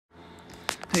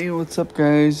Hey, what's up,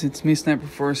 guys? It's me,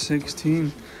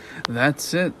 Sniper416.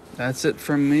 That's it. That's it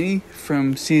from me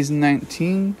from season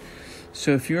 19.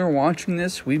 So if you're watching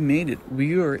this, we made it.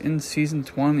 We are in season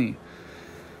 20.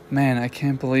 Man, I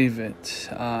can't believe it.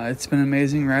 It's been an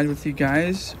amazing ride with you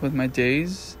guys, with my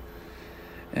days.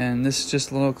 And this is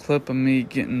just a little clip of me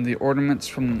getting the ornaments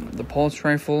from the pulse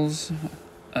rifles.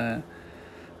 But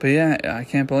yeah, I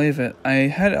can't believe it. I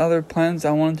had other plans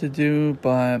I wanted to do,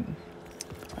 but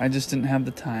I just didn't have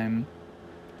the time.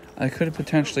 I could have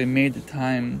potentially made the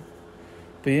time.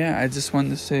 But yeah, I just wanted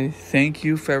to say thank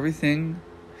you for everything.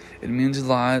 It means a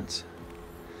lot.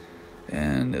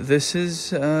 And this is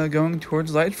going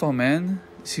towards Lightfall, man.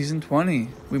 Season 20.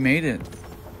 We made it.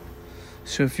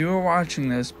 So if you are watching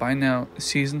this, by now,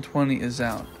 Season 20 is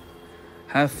out.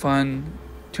 Have fun.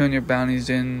 Turn your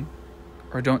bounties in.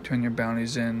 Or don't turn your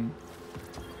bounties in.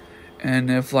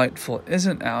 And if Lightfall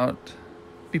isn't out,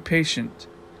 be patient.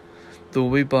 There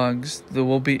will be bugs. There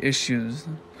will be issues.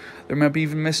 There might be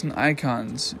even missing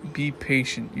icons. Be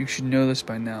patient. You should know this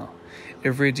by now.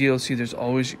 Every DLC, there's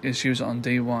always issues on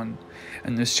day one.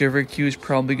 And the server queue is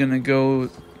probably going to go,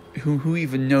 who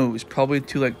even knows, probably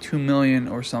to like 2 million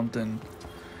or something.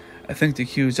 I think the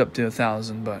queue is up to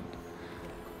 1,000, but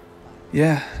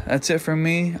yeah, that's it from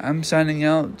me. I'm signing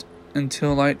out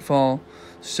until Lightfall.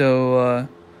 So,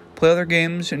 play other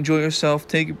games, enjoy yourself,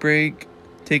 take a break,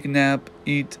 take a nap,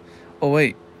 eat. Oh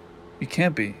wait, you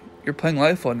can't be. You're playing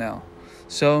Lightfall now.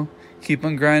 So, keep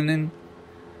on grinding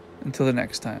until the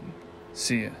next time.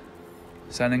 See ya.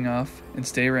 Signing off, and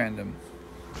stay random.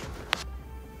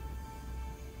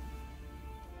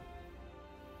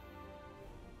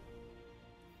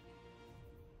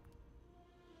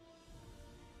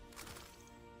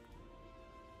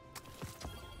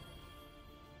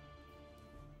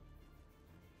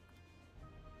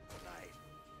 Light,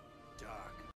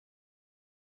 dark.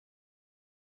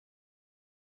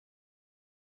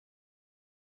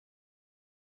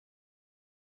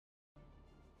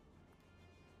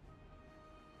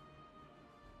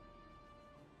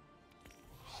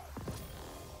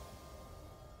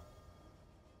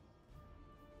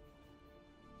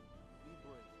 Be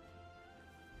brave.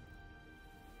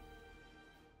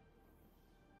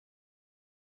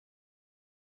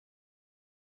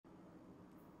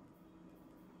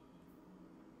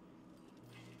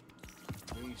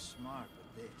 Be smart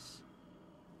with this.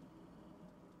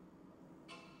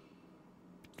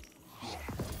 Yeah.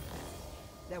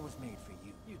 That was made for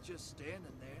you. You're just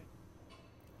standing there.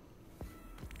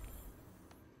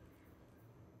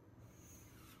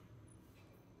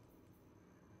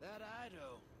 That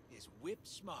Ido is whip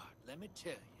smart, let me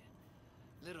tell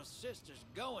you. Little sister's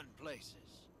going places.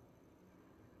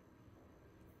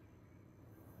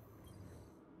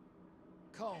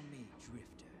 Call me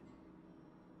Drifter.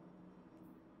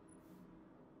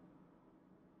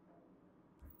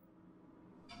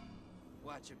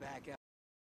 Watch your back out.